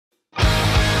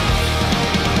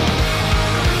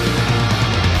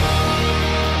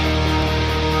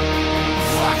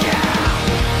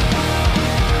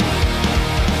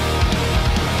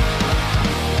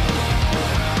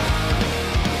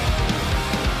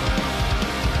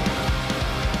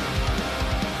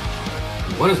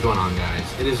What is going on,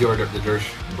 guys? It is your the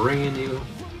Jersch bringing you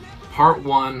part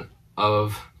one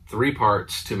of 3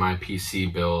 parts to my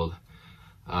PC build,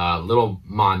 little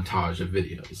montage of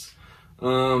videos.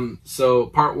 So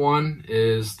part 1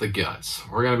 is the guts.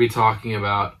 We're going to be talking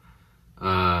about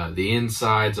the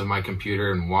insides of my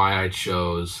computer and why I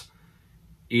chose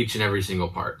each and every single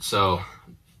part. So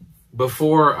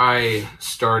before I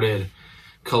started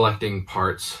collecting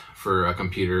parts for a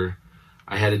computer,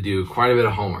 I had to do quite a bit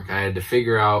of homework. I had to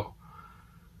figure out,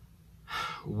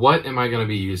 what am I going to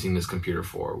be using this computer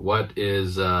for? What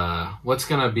is what's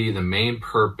going to be the main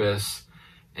purpose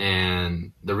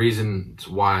and the reasons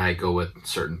why I go with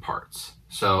certain parts.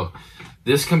 So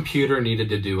this computer needed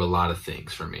to do a lot of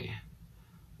things for me.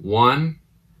 One,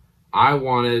 I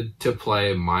wanted to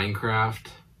play Minecraft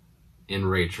in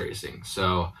ray tracing.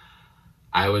 So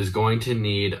I was going to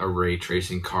need a ray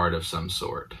tracing card of some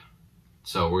sort.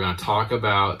 So we're going to talk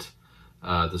about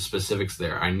the specifics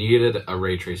there. I needed a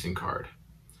ray tracing card.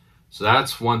 So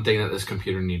that's one thing that this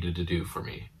computer needed to do for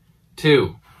me.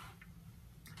 2,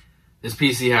 this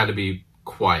PC had to be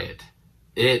quiet.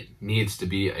 It needs to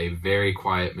be a very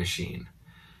quiet machine.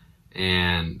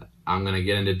 And I'm going to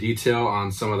get into detail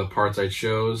on some of the parts I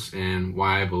chose and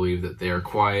why I believe that they are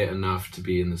quiet enough to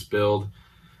be in this build.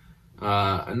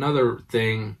 Another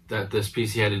thing that this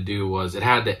PC had to do was it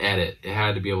had to edit. It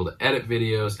had to be able to edit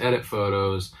videos, edit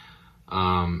photos.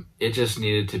 It just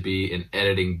needed to be an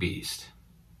editing beast.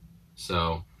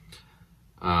 So,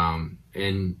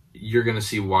 and you're going to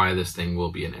see why this thing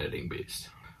will be an editing beast.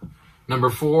 Number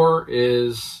 4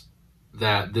 is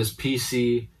that this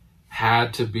PC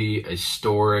had to be a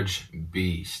storage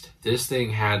beast. This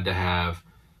thing had to have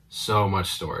so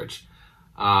much storage.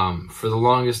 For the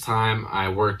longest time, I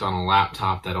worked on a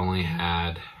laptop that only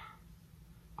had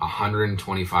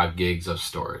 125 gigs of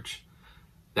storage.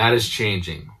 That is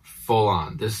changing full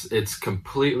on. It's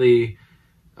completely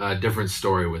a different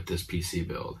story with this PC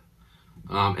build.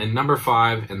 And number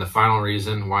 5, and the final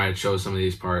reason why I chose some of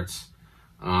these parts,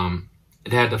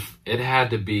 it had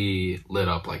to be lit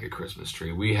up like a Christmas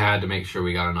tree. We had to make sure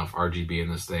we got enough RGB in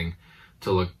this thing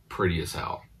to look pretty as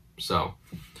hell. So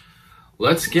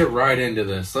let's get right into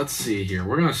this. Let's see here.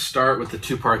 We're going to start with the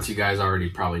 2 parts you guys already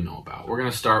probably know about. We're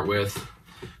going to start with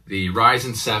the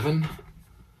Ryzen 7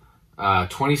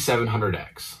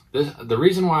 2700X. The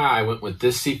reason why I went with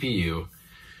this CPU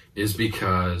is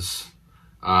because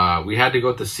we had to go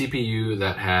with the CPU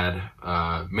that had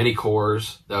many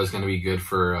cores. That was going to be good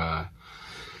for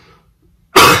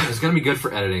it was going to be good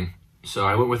for editing. So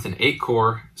I went with an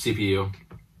 8-core CPU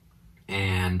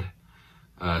and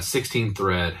 16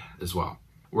 thread as well.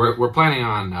 We're planning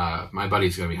on, my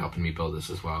buddy's going to be helping me build this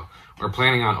as well. We're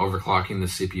planning on overclocking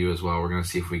the CPU as well. We're going to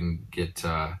see if we can get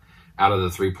out of the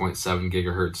 3.7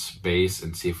 gigahertz base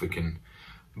and see if we can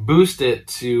boost it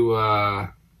to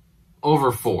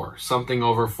over 4, something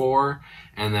over 4,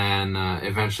 and then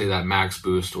eventually that max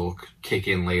boost will kick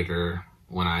in later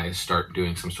when I start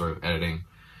doing some sort of editing.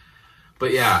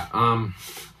 But yeah,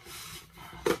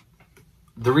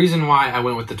 the reason why I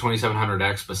went with the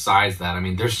 2700X, besides that, I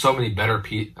mean, there's so many better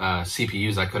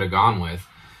CPUs I could have gone with,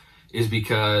 is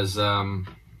because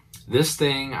this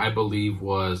thing, I believe,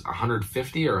 was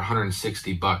 150 or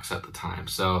 160 bucks at the time.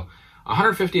 So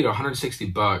 150 to 160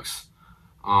 bucks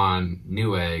on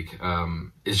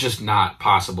Newegg is just not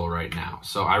possible right now.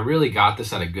 So I really got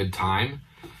this at a good time,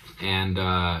 and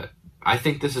I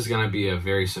think this is going to be a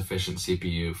very sufficient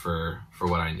CPU for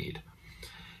what I need.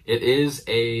 It is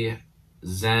a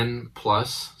Zen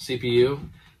Plus CPU.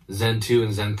 Zen 2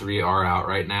 and Zen 3 are out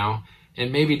right now,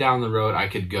 and maybe down the road I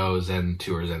could go Zen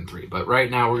 2 or Zen 3. But right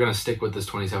now we're going to stick with this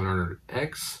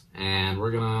 2700X, and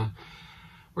we're gonna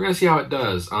see how it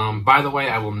does. By the way,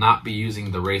 I will not be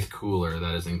using the Wraith cooler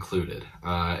that is included,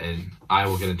 and I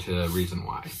will get into the reason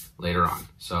why later on.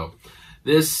 So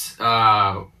this,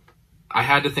 I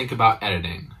had to think about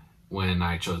editing when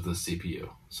I chose this CPU.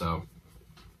 So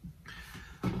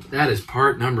that is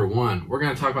part number 1. We're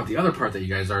going to talk about the other part that you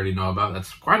guys already know about.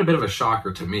 That's quite a bit of a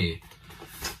shocker to me.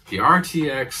 The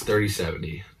RTX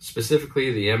 3070,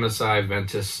 specifically the MSI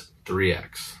Ventus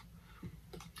 3X.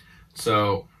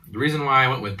 So the reason why I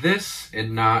went with this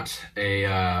and not a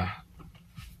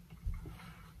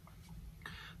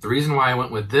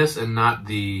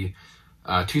the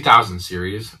 2000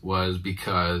 series was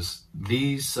because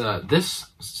this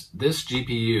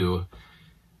GPU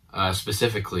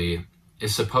specifically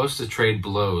is supposed to trade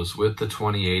blows with the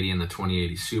 2080 and the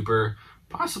 2080 Super,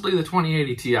 possibly the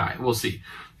 2080 Ti. We'll see.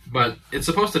 But it's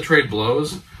supposed to trade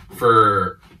blows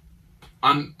for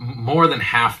more than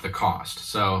half the cost.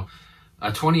 So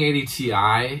a 2080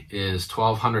 Ti is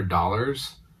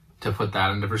 $1,200, to put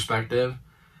that into perspective.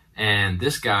 and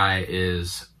this guy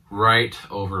is right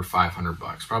over 500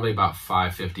 bucks, probably about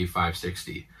 550,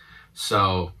 560.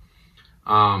 So,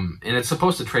 and it's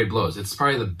supposed to trade blows. It's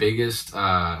probably the biggest,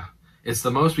 it's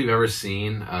the most we've ever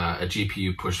seen a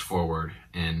GPU push forward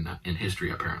in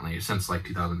history, apparently, since like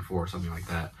 2004, something like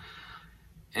that.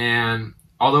 And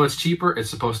although it's cheaper, it's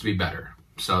supposed to be better.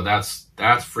 So that's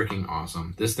freaking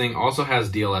awesome. This thing also has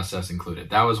DLSS included.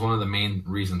 That was one of the main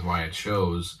reasons why I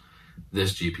chose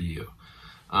this GPU.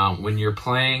 When you're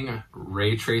playing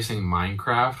ray tracing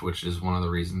Minecraft, which is one of the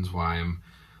reasons why I'm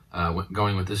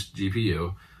going with this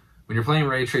GPU, when you're playing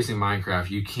ray tracing Minecraft,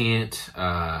 you can't,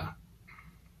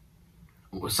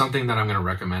 something that I'm going to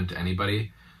recommend to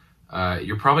anybody,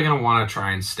 you're probably going to want to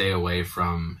try and stay away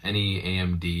from any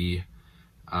AMD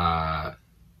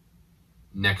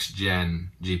next gen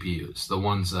GPUs. The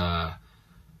ones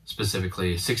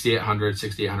specifically 6800,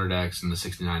 6800X, and the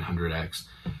 6900X.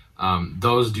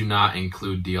 Those do not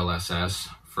include DLSS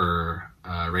for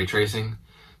ray tracing.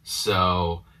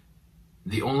 So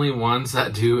the only ones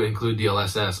that do include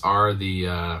DLSS are the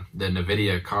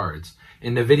NVIDIA cards.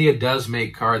 And NVIDIA does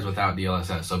make cards without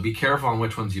DLSS. So be careful on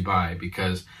which ones you buy,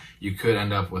 because you could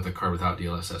end up with a card without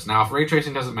DLSS. Now, if ray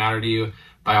tracing doesn't matter to you,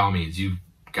 by all means, you've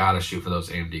got to shoot for those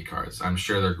AMD cards. I'm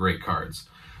sure they're great cards.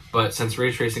 But since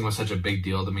ray tracing was such a big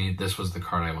deal to me, this was the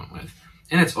card I went with.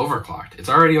 And it's overclocked. It's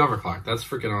already overclocked. That's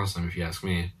freaking awesome, if you ask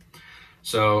me.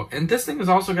 So, and this thing is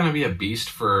also going to be a beast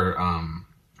for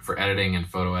editing and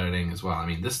photo editing as well. I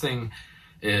mean, this thing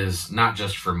is not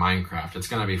just for Minecraft. It's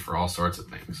going to be for all sorts of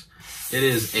things. It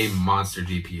is a monster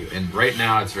GPU, and right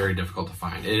now it's very difficult to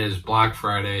find. It is Black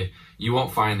Friday. You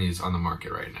won't find these on the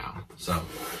market right now. So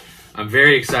I'm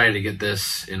very excited to get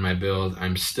this in my build.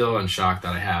 I'm still in shock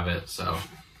that I have it. So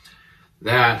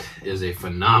that is a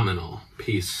phenomenal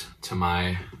piece to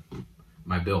my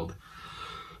build.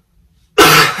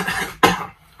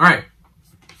 All right,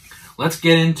 let's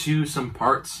get into some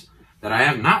parts that I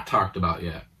have not talked about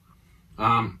yet.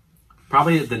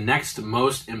 Probably the next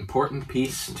most important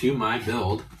piece to my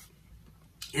build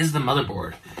is the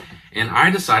motherboard. And I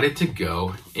decided to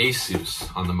go Asus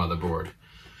on the motherboard.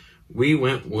 We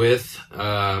went with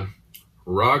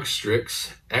ROG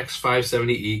Strix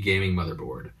X570E gaming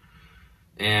motherboard.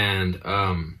 And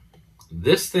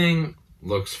this thing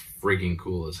looks freaking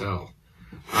cool as hell.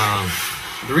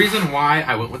 The reason why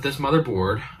I went with this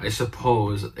motherboard, I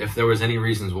suppose, if there was any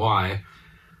reasons why,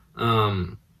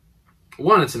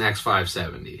 one, it's an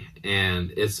X570,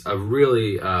 and it's a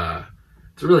really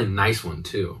nice one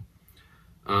too.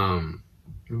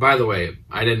 By the way,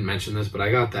 I didn't mention this, but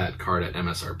I got that card at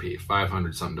MSRP,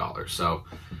 $500 something. So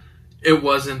it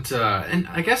wasn't, and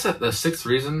I guess that the sixth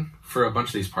reason for a bunch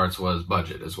of these parts was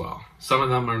budget as well. Some of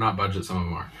them are not budget, some of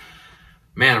them are.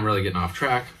 Man, I'm really getting off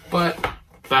track, but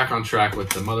back on track with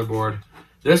the motherboard.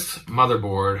 This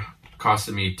motherboard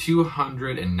costed me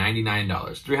 $299,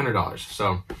 $300.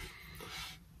 So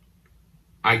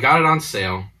I got it on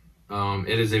sale.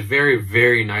 It is a very,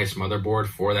 very nice motherboard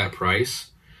for that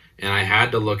price. And I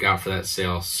had to look out for that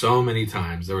sale so many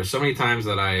times. There were so many times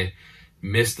that I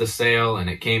missed the sale and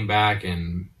it came back,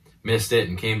 and missed it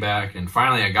and came back, and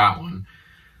finally I got one.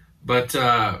 But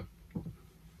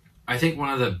I think one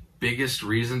of the biggest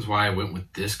reasons why I went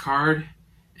with this card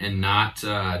and not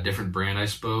a different brand, I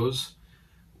suppose,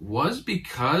 was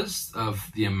because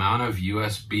of the amount of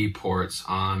USB ports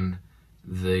on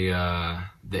the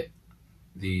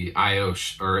I/O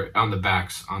or on the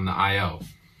backs on the I/O.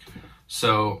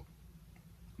 So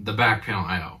the back panel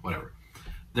I/O, whatever.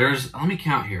 There's, let me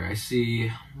count here. I see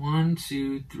 1,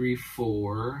 2, 3,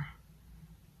 4,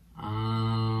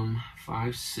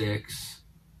 5, 6,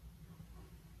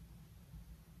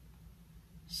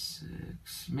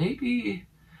 maybe,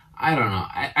 I don't know.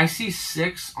 I see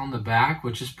 6 on the back,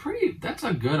 which is pretty, that's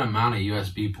a good amount of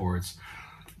USB ports.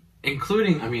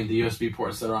 Including, I mean, the USB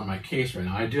ports that are on my case right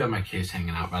now. I do have my case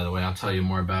hanging out, by the way. I'll tell you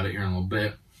more about it here in a little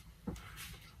bit.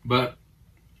 But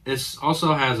it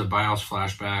also has a BIOS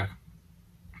flashback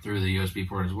through the USB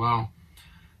port as well.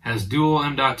 Has dual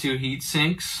M.2 heat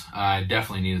sinks. I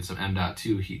definitely needed some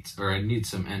M.2 heats, or I need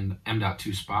some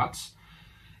M.2 spots.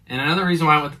 And another reason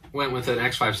why I went with an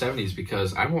X570 is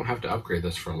because I won't have to upgrade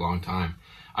this for a long time.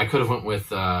 I could have went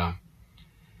with, I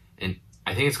think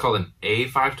it's called an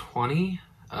A520.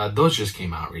 Those just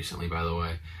came out recently, by the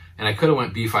way. And I could have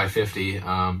went B550.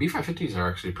 B550s are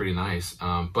actually pretty nice.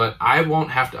 But I won't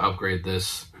have to upgrade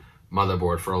this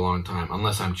motherboard for a long time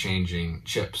unless I'm changing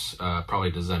chips,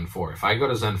 probably to Zen 4. If I go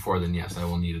to Zen 4, then yes, I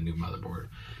will need a new motherboard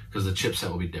because the chipset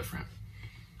will be different.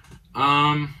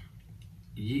 Other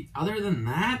than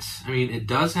that, I mean, it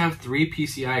does have 3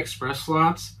 PCI Express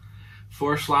slots,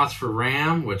 4 slots for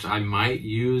RAM, which I might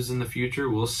use in the future.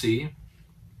 We'll see.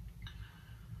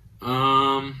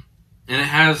 And it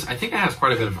has, I think it has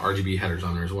quite a bit of RGB headers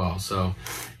on there as well. So,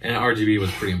 and RGB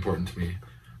was pretty important to me.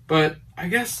 But I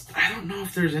guess, I don't know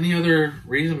if there's any other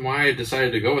reason why I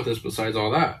decided to go with this besides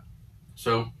all that.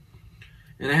 So,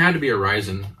 and it had to be a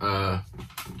Ryzen,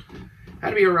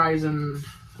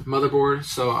 motherboard,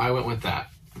 so I went with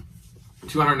that.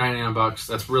 $299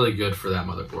 That's really good for that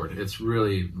motherboard. It's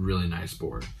really, really nice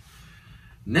board.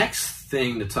 Next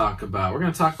thing to talk about, we're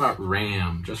going to talk about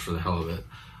RAM, just for the hell of it.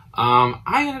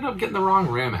 I ended up getting the wrong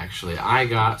RAM, actually. I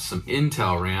got some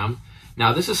Intel RAM.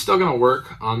 Now, this is still going to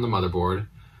work on the motherboard.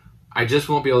 I just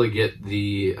won't be able to get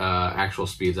the actual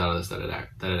speeds out of this that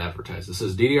it advertised. This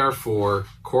is DDR4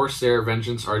 Corsair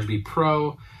Vengeance RGB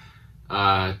Pro,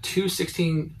 2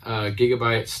 16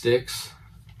 gigabyte sticks,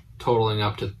 totaling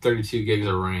up to 32 gigs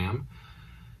of RAM,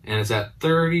 and it's at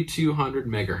 3200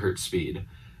 megahertz speed.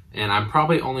 And I'm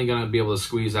probably only going to be able to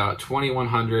squeeze out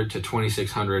 2100 to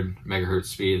 2600 megahertz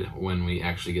speed when we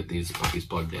actually get these puppies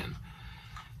plugged in.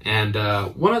 And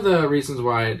one of the reasons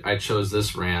why I chose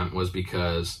this RAM was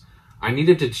because I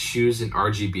needed to choose an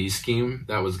RGB scheme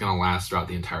that was going to last throughout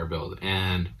the entire build.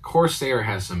 And Corsair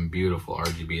has some beautiful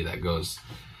RGB that goes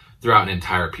throughout an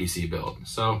entire PC build.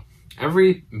 So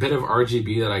every bit of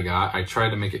RGB that I got, I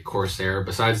tried to make it Corsair.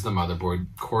 Besides the motherboard,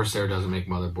 Corsair doesn't make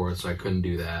motherboards, so I couldn't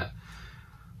do that.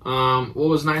 What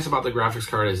was nice about the graphics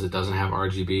card is it doesn't have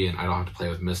RGB, and I don't have to play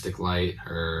with Mystic Light,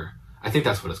 or I think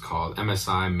that's what it's called,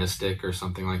 MSI Mystic or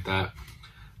something like that.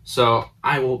 So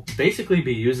I will basically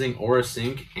be using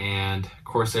AuraSync and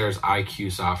Corsair's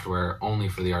IQ software only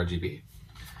for the RGB.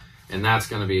 And that's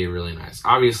going to be really nice.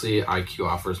 Obviously, IQ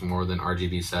offers more than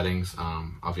RGB settings.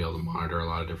 I'll be able to monitor a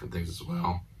lot of different things as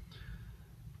well.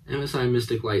 MSI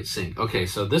Mystic Light Sync. Okay,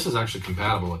 so this is actually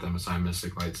compatible with MSI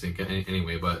Mystic Light Sync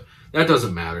anyway, but that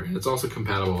doesn't matter. It's also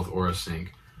compatible with AuraSync,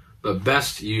 but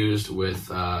best used with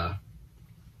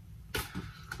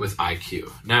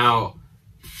IQ. Now,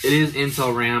 it is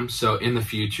Intel RAM, so in the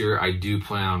future, I do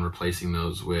plan on replacing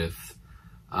those with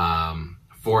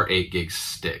 4 8 gig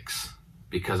sticks,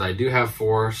 because I do have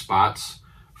 4 spots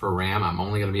for RAM. I'm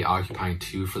only going to be occupying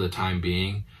 2 for the time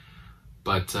being,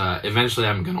 but eventually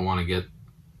I'm going to want to get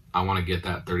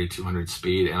that 3200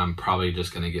 speed, and I'm probably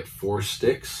just going to get 4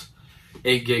 sticks,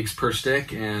 8 gigs per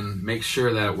stick, and make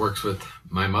sure that it works with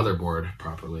my motherboard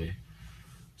properly.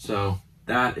 So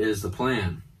that is the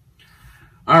plan.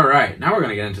 All right, now we're going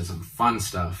to get into some fun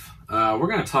stuff. We're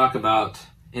going to talk about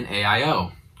an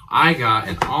AIO. I got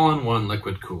an all-in-one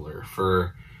liquid cooler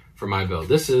for my build.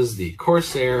 This is the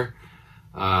Corsair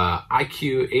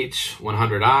IQ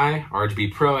H100i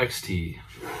RGB Pro XT.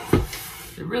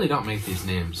 They really don't make these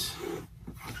names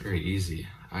very easy.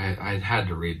 I had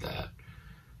to read that.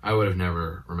 I would have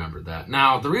never remembered that.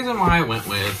 Now, the reason why I went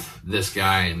with this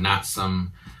guy and not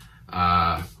some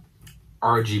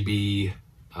RGB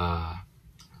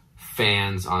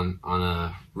fans on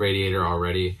a radiator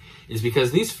already is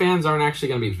because these fans aren't actually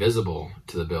going to be visible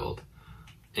to the build.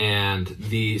 And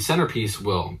the centerpiece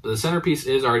will. The centerpiece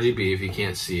is RGB if you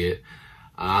can't see it.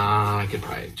 I could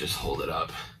probably just hold it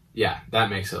up. Yeah, that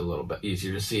makes it a little bit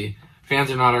easier to see. Fans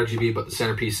are not RGB, but the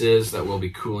centerpiece is. That will be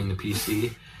cooling the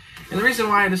PC. And the reason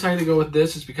why I decided to go with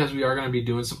this is because we are going to be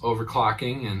doing some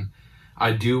overclocking, and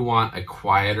I do want a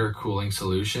quieter cooling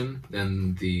solution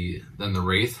than the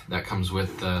Wraith that comes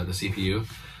with the CPU.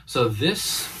 So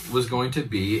this was going to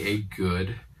be a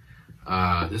good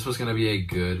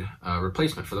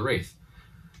replacement for the Wraith.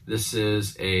 This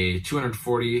is a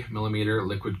 240 millimeter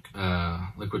liquid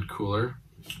cooler.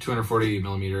 240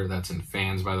 millimeter, that's in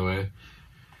fans, by the way.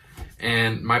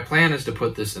 And my plan is to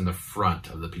put this in the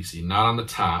front of the PC, not on the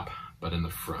top, but in the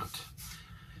front.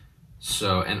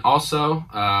 So, and also,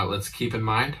 let's keep in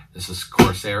mind, this is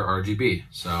Corsair RGB.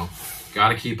 So,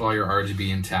 gotta keep all your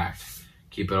RGB intact.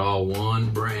 Keep it all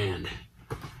one brand.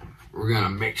 We're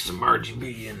gonna make some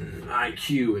RGB and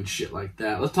IQ and shit like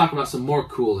that. Let's talk about some more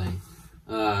cooling.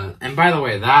 And by the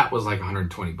way, that was like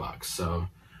 120 bucks. So,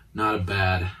 not a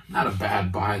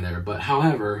bad buy there. But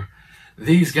however,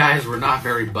 these guys were not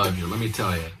very budget, let me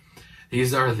tell you.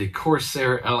 These are the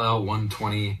Corsair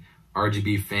LL120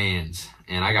 RGB fans,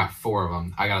 and I got 4 of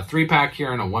them. I got a 3-pack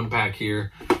here and a 1-pack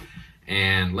here,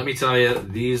 and let me tell you,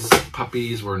 these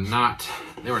puppies were not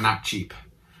cheap.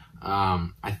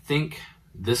 I think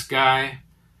this guy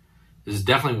is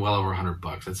definitely well over 100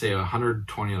 bucks. I'd say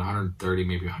 120 and 130,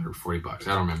 maybe 140 bucks.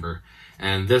 I don't remember.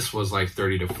 And this was like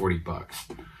 30 to 40 bucks.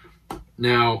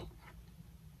 Now,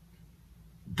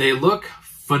 they look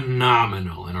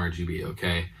phenomenal in RGB,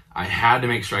 okay? I had to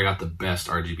make sure I got the best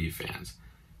RGB fans.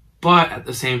 But at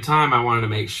the same time, I wanted to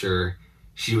make sure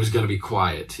she was going to be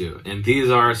quiet too. And these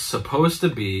are supposed to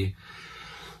be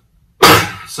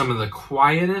some of the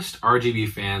quietest RGB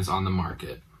fans on the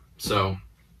market. So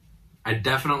I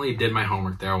definitely did my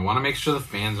homework there. I want to make sure the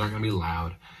fans aren't going to be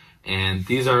loud. And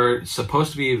these are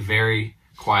supposed to be a very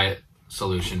quiet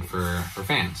solution for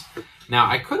fans. Now,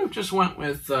 I could have just went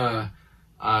with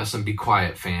some Be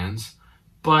Quiet fans,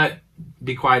 but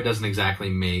Be Quiet doesn't exactly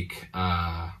make,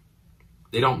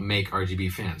 they don't make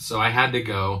RGB fans. So I had to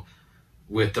go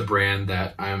with the brand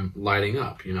that I'm lighting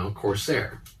up, you know,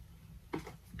 Corsair.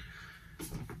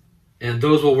 And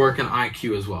those will work in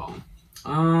IQ as well.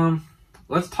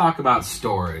 Let's talk about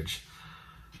storage.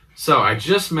 So I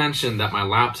just mentioned that my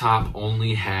laptop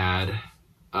only had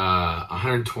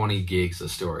 120 gigs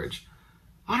of storage.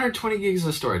 120 gigs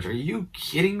of storage. Are you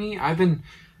kidding me? I've been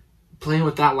playing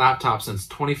with that laptop since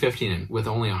 2015 with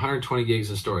only 120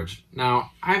 gigs of storage.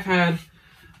 Now, I've had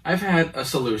a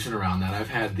solution around that. I've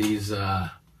had these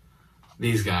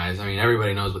guys. I mean,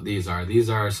 everybody knows what these are. These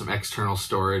are some external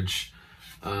storage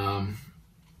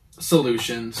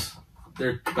solutions.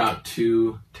 They're about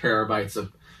 2 terabytes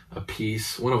a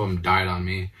piece. One of them died on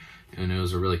me, and it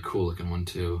was a really cool looking one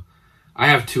too. I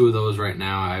have 2 of those right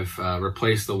now. I've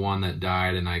replaced the one that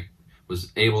died, and I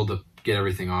was able to get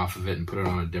everything off of it and put it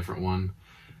on a different one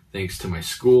thanks to my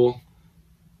school.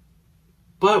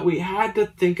 But we had to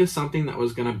think of something that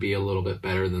was going to be a little bit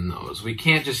better than those. We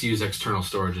can't just use external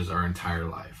storages our entire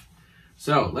life.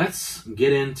 So let's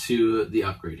get into the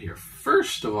upgrade here.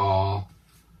 First of all,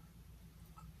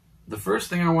 the first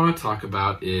thing I want to talk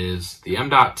about is the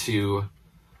M.2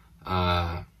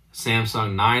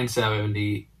 Samsung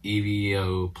 970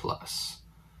 EVO Plus.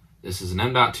 This is an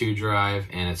M.2 drive,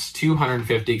 and it's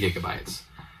 250 gigabytes.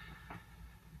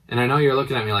 And I know you're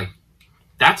looking at me like,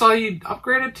 that's all you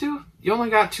upgraded to? You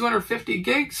only got 250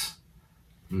 gigs?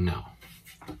 No.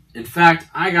 In fact,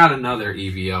 I got another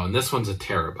EVO, and this one's a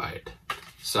terabyte.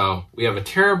 So we have a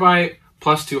terabyte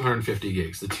plus 250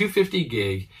 gigs. The 250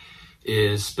 gig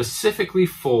is specifically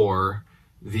for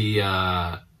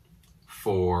the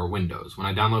for Windows. When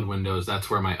I download Windows, that's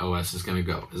where my OS is going to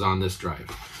go, is on this drive.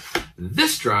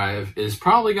 This drive is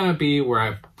probably going to be where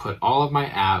I put all of my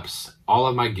apps, all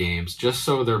of my games, just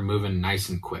so they're moving nice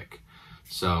and quick.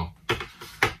 So,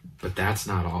 but that's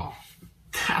not all.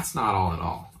 That's not all at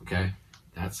all, okay?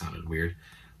 That sounded weird.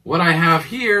 What I have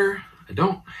here,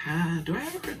 do I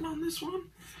have it written on this one?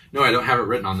 No, I don't have it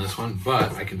written on this one,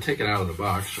 but I can take it out of the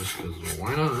box just because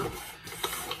why not?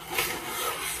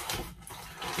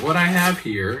 What I have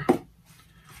here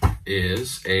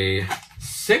is a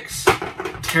 6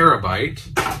 terabyte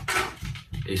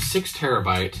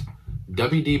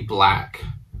WD Black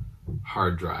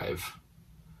hard drive.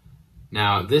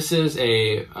 Now, this is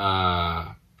a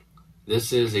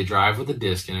drive with a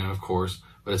disk in it, of course,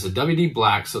 but it's a WD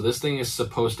Black, so this thing is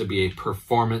supposed to be a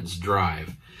performance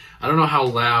drive. I don't know how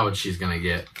loud she's going to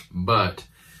get, but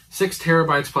 6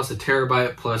 terabytes plus a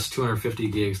terabyte plus 250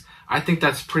 gigs, I think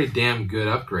that's a pretty damn good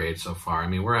upgrade so far. I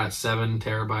mean, we're at 7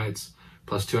 terabytes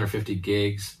plus 250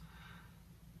 gigs,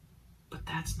 but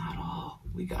that's not all.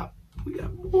 We got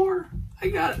more. I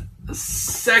got a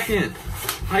second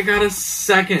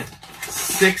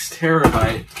 6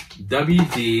 terabyte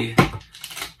WD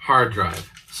hard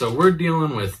drive. So we're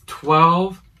dealing with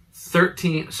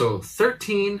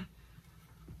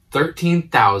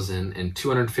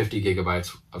 13,250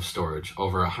 gigabytes of storage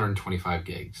over 125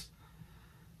 gigs.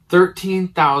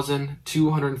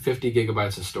 13,250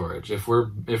 gigabytes of storage. If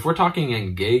we're talking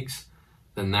in gigs,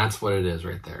 then that's what it is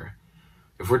right there.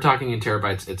 If we're talking in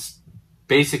terabytes, it's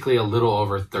basically a little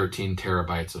over 13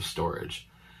 terabytes of storage.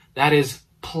 That is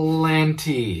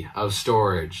plenty of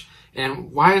storage.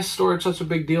 And why is storage such a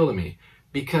big deal to me?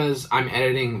 Because I'm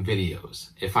editing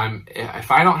videos. If I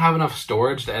don't have enough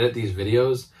storage to edit these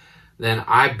videos, then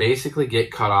I basically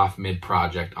get cut off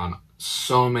mid-project on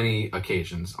so many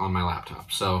occasions on my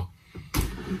laptop. So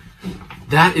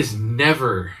that is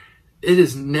never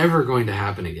going to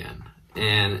happen again.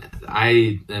 And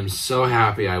I am so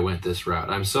happy I went this route.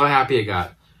 I'm so happy I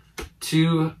got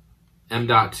 2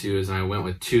 M.2s and I went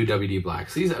with 2 WD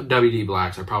Blacks. These WD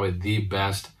Blacks are probably the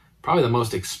best, probably the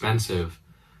most expensive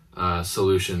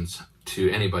solutions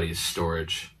to anybody's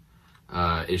storage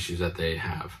issues that they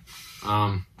have.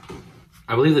 I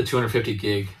believe the 250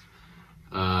 gig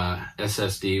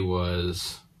SSD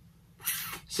was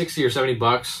 60 or 70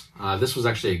 bucks. This was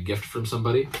actually a gift from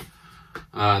somebody.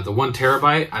 The 1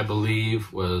 terabyte, I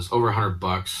believe, was over 100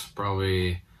 bucks.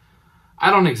 Probably,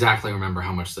 I don't exactly remember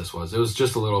how much this was. It was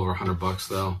just a little over 100 bucks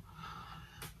though.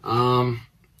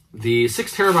 The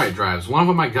 6 terabyte drives, one of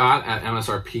them I got at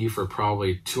MSRP for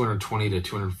probably 220 to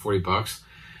 240 bucks.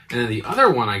 And then the other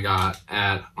one I got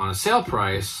on a sale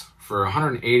price for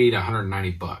 180 to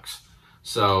 190 bucks.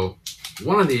 So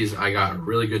one of these I got a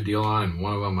really good deal on, and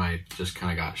one of them I just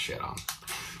kind of got shit on,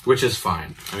 which is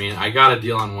fine. I mean, I got a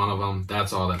deal on one of them.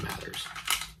 That's all that matters.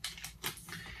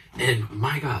 And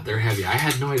my God, they're heavy. I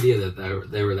had no idea that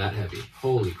they were that heavy.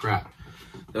 Holy crap.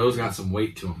 Those got some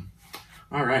weight to them.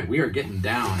 All right, we are getting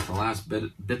down to the last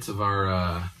bits of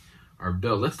our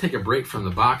build. Let's take a break from the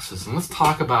boxes and let's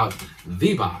talk about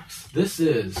the box. This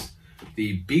is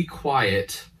the Be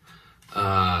Quiet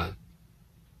Dark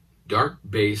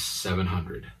Base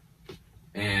 700.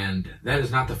 And that is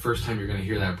not the first time you're going to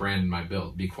hear that brand in my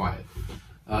build, Be Quiet.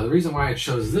 The reason why I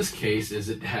chose this case is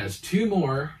it has two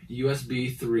more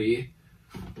USB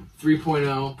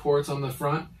 3.0 ports on the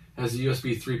front. It has a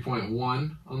USB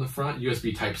 3.1 on the front,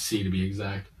 USB Type-C to be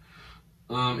exact.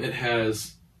 It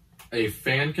has a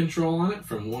fan control on it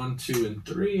from 1, 2, and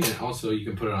 3, and also you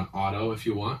can put it on auto if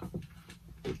you want.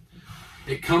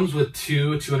 It comes with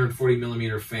two 240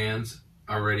 millimeter fans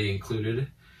already included. It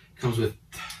comes with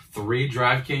 3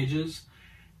 drive cages,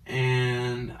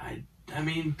 and I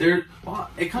mean,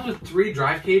 it comes with 3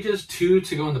 drive cages, 2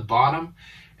 to go in the bottom,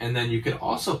 and then you could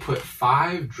also put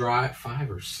 5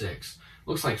 or 6.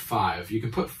 Looks like 5. You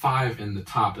can put 5 in the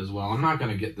top as well. I'm not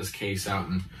going to get this case out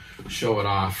and show it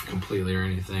off completely or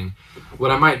anything.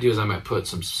 What I might do is I might put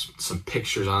some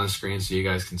pictures on the screen so you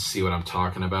guys can see what I'm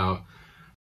talking about.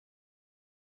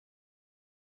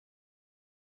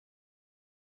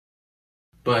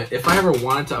 But if I ever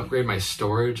wanted to upgrade my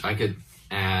storage, I could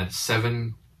add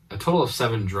a total of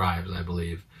 7 drives, I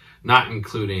believe, not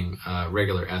including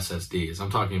regular SSDs. I'm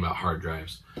talking about hard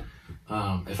drives.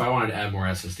 If I wanted to add more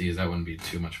SSDs, that wouldn't be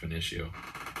too much of an issue.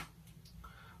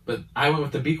 But I went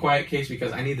with the Be Quiet case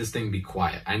because I need this thing to be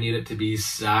quiet. I need it to be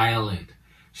silent.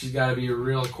 She's got to be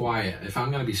real quiet. If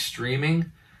I'm going to be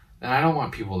streaming, then I don't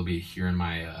want people to be hearing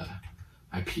my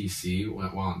PC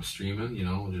while I'm streaming, you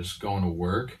know, just going to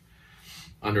work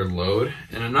under load.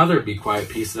 And another Be Quiet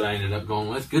piece that I ended up going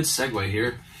with, good segue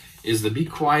here, is the Be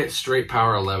Quiet Straight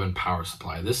Power 11 power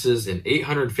supply. This is an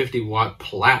 850 watt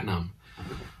platinum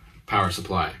power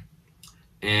supply.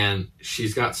 And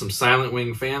she's got some silent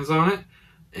wing fans on it.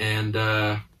 And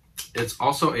it's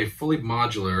also a fully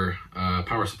modular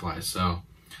power supply. So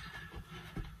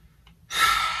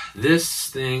this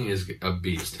thing is a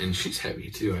beast. And she's heavy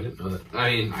too. I didn't know that.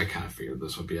 I mean, I kind of figured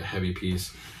this would be a heavy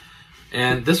piece.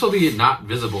 And this will be not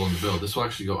visible in the build. This will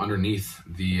actually go underneath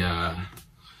the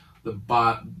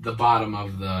bottom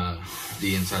of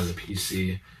the inside of the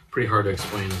PC. Pretty hard to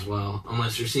explain as well,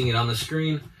 unless you're seeing it on the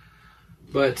screen.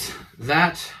 But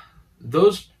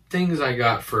those things I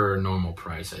got for normal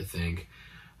price, I think.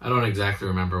 I don't exactly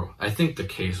remember. I think the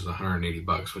case was 180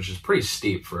 bucks, which is pretty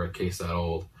steep for a case that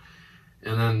old.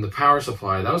 And then the power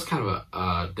supply, that was kind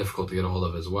of difficult to get a hold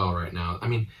of as well right now. I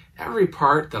mean, every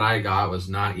part that I got was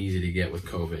not easy to get with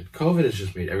COVID. COVID has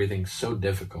just made everything so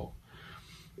difficult.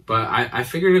 But I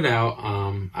figured it out.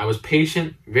 I was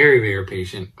patient, very, very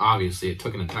patient. Obviously, it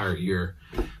took an entire year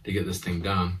to get this thing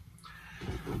done.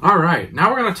 All right,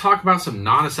 now we're going to talk about some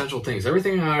non-essential things.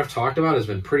 Everything that I've talked about has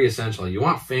been pretty essential. You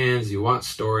want fans, you want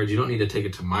storage. You don't need to take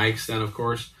it to my extent, of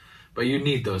course, but you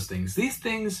need those things. These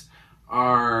things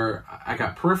are, I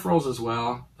got peripherals as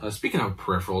well. Speaking of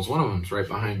peripherals, one of them's right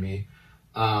behind me.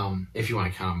 If you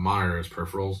want to kind of monitor as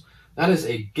peripherals, that is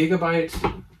a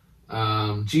Gigabyte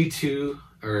G2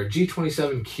 or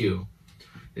G27Q.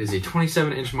 It is a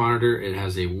 27-inch monitor. It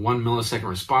has a 1 millisecond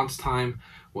response time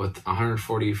with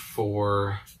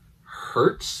 144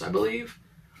 hertz, I believe.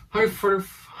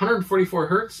 144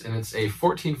 hertz, and it's a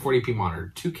 1440p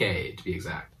monitor, 2K to be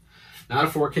exact. Not a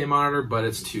 4K monitor, but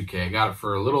it's 2K. I got it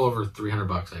for a little over 300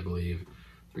 bucks, I believe.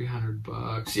 300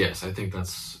 bucks. Yes, I think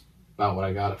that's about what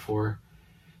I got it for.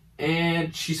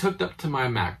 And she's hooked up to my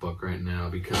MacBook right now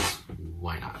because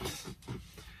why not?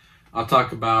 I'll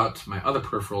talk about my other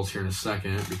peripherals here in a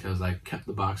second because I kept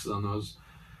the boxes on those.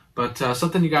 But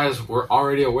something you guys were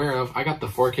already aware of, I got the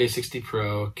 4K 60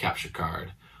 Pro capture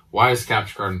card. Why is the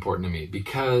capture card important to me?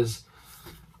 Because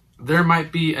there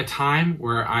might be a time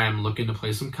where I am looking to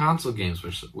play some console games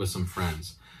with some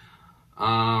friends.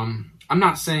 I'm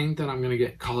not saying that I'm going to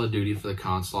get Call of Duty for the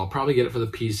console. I'll probably get it for the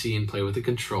PC and play with the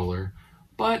controller.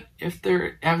 But if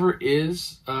there ever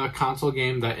is a console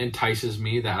game that entices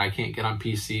me that I can't get on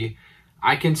PC,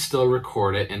 I can still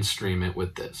record it and stream it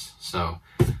with this. So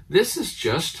this is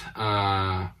just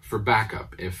for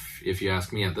backup, if you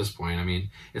ask me at this point. I mean,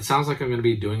 it sounds like I'm going to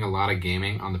be doing a lot of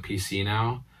gaming on the PC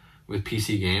now with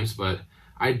PC games, but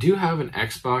I do have an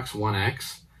Xbox One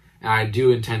X, and I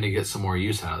do intend to get some more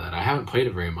use out of that. I haven't played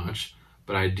it very much,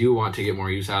 but I do want to get more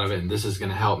use out of it, and this is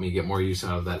going to help me get more use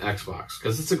out of that Xbox,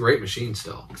 because it's a great machine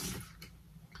still.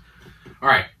 All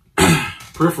right,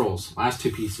 peripherals, last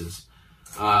two pieces.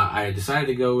 I decided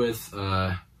to go with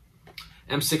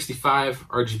M65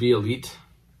 RGB Elite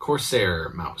Corsair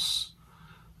mouse.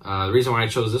 The reason why I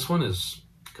chose this one is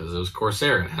because it was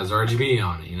Corsair and it has RGB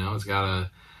on it. You know, it's got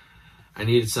I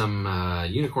needed some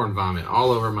unicorn vomit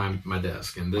all over my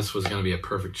desk, and this was going to be a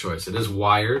perfect choice. It is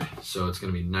wired, so it's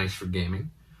going to be nice for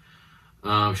gaming.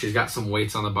 She's got some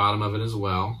weights on the bottom of it as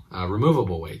well,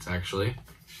 removable weights actually,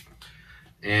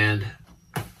 and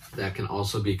that can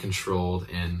also be controlled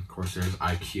in Corsair's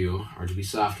IQ RGB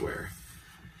software.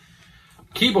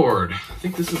 Keyboard. I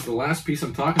think this is the last piece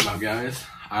I'm talking about, guys.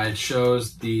 I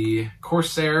chose the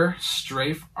Corsair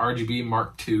Strafe RGB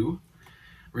Mark II.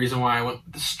 Reason why I went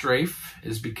with the Strafe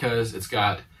is because it's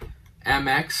got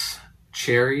MX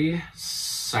Cherry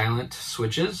silent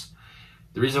switches.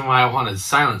 The reason why I wanted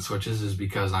silent switches is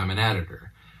because I'm an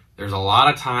editor. There's a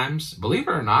lot of times, believe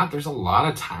it or not, there's a lot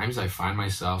of times I find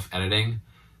myself editing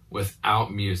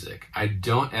without music. I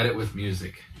don't edit with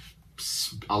music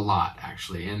a lot,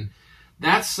 actually, and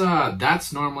that's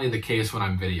normally the case when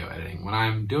I'm video editing. When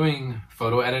I'm doing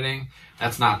photo editing,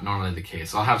 that's not normally the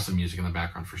case. I'll have some music in the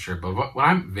background for sure, but when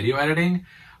I'm video editing,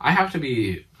 I have to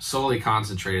be solely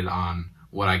concentrated on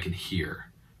what I can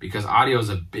hear, because audio is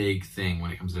a big thing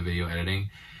when it comes to video editing,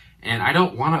 and I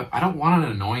don't want an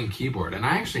annoying keyboard. And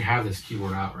I actually have this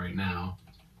keyboard out right now.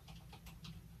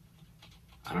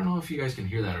 I don't know if you guys can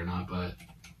hear that or not, but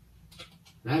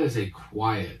that is a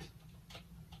quiet,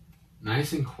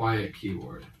 nice and quiet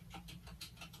keyboard.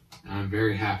 And I'm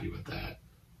very happy with that.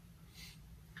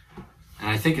 And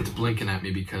I think it's blinking at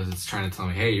me because it's trying to tell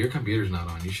me, hey, your computer's not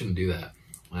on. You shouldn't do that.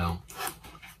 Well,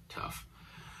 tough.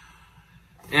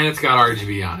 And it's got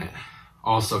RGB on it.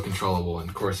 Also controllable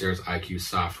in Corsair's IQ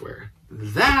software.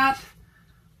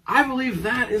 I believe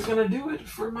that is going to do it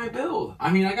for my build.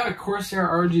 I mean, I got a Corsair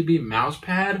RGB mouse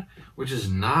pad, which is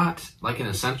not like an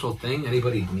essential thing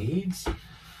anybody needs.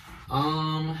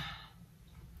 Oh,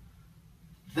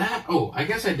 I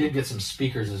guess I did get some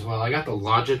speakers as well. I got the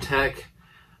Logitech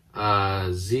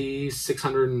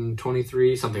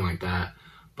Z623, something like that.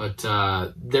 But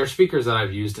they're speakers that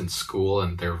I've used in school,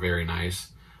 and they're very nice.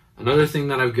 Another thing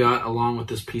that I've got along with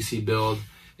this PC build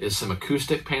is some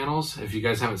acoustic panels. If you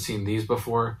guys haven't seen these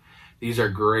before, these are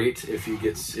great. If you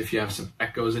have some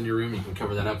echoes in your room, you can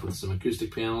cover that up with some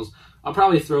acoustic panels. I'll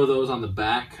probably throw those on the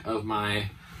back of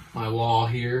my wall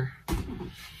here.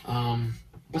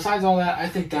 Besides all that, I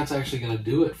think that's actually going to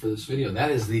do it for this video.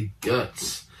 That is the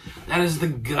guts. That is the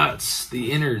guts,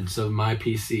 the innards of my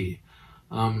PC.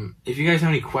 If you guys have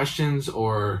any questions,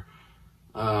 or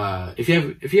if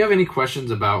you have any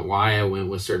questions about why I went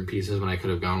with certain pieces when I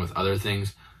could have gone with other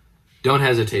things, don't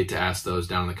hesitate to ask those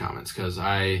down in the comments, because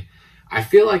I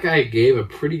feel like I gave a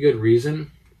pretty good reason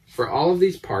for all of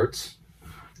these parts.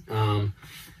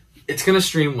 It's going to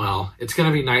stream well. It's going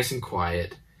to be nice and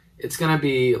quiet. It's going to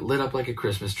be lit up like a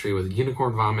Christmas tree with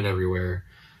unicorn vomit everywhere.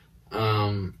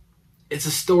 It's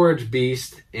a storage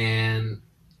beast, and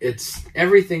it's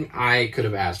everything I could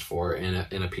have asked for in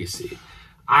a PC.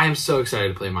 I am so excited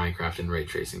to play Minecraft in ray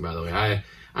tracing, by the way.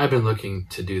 I've been looking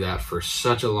to do that for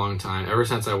such a long time. Ever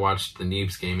since I watched the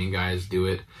Neebs Gaming guys do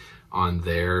it on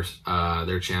their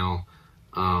channel.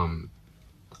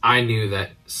 I knew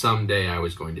that someday I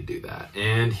was going to do that.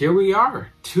 And here we are,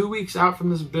 2 weeks out from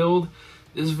this build.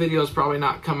 This video is probably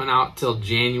not coming out till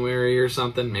January or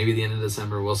something, maybe the end of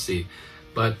December, we'll see.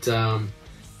 But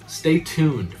stay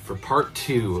tuned for part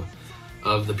 2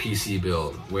 of the PC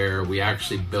build, where we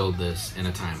actually build this in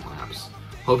a time lapse.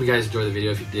 Hope you guys enjoyed the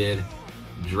video. If you did,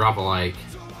 drop a like.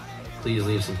 Please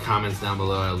leave some comments down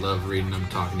below. I love reading them,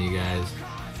 talking to you guys.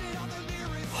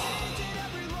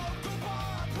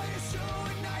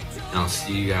 And I'll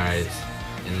see you guys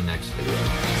in the next video.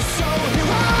 So here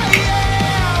I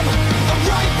am, I'm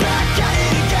right back at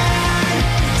it again,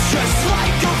 just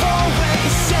like I've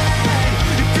always said.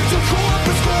 If you're too cool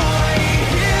for school, I ain't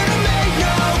here to make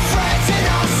no friends, and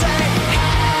I'll say,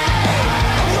 hey,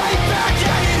 I'm right back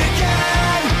at it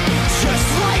again, just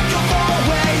like I've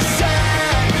always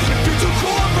said. If you're too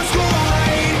cool for school, I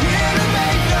ain't here to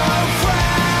make no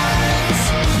friends.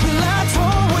 Well, I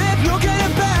told with no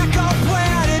getting back up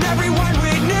plan, and everyone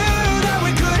we knew that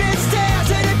we couldn't stand.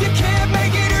 Said if you can't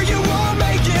make it or you won't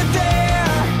make it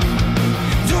there,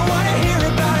 don't wanna hear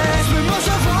about it. Spend most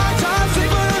of our time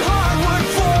sleeping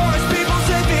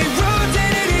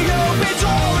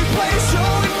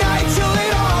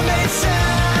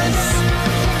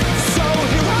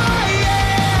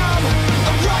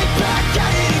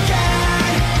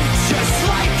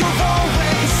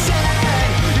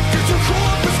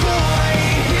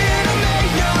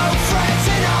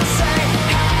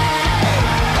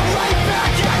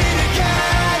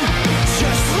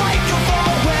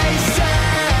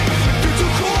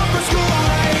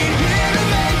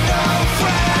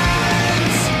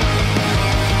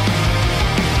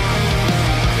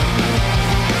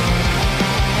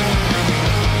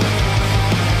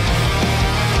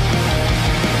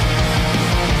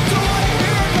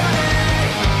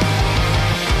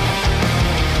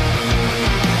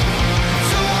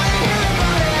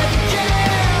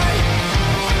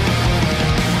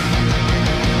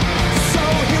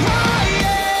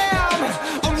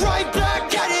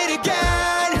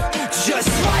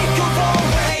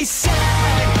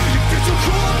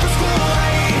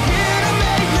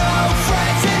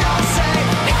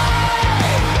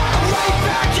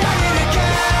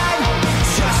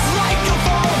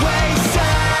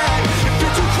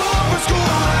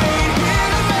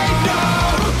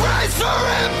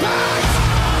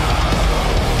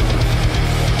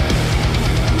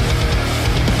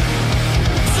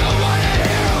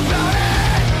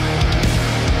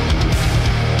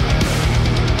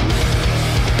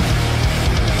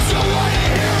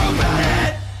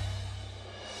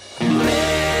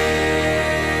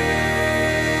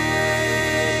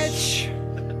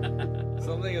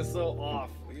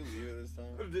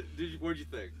What'd you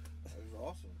think? It was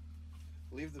awesome.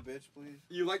 Leave the bitch, please.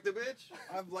 You like the bitch?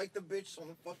 I've liked the bitch on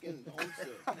the fucking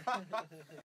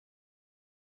homestead.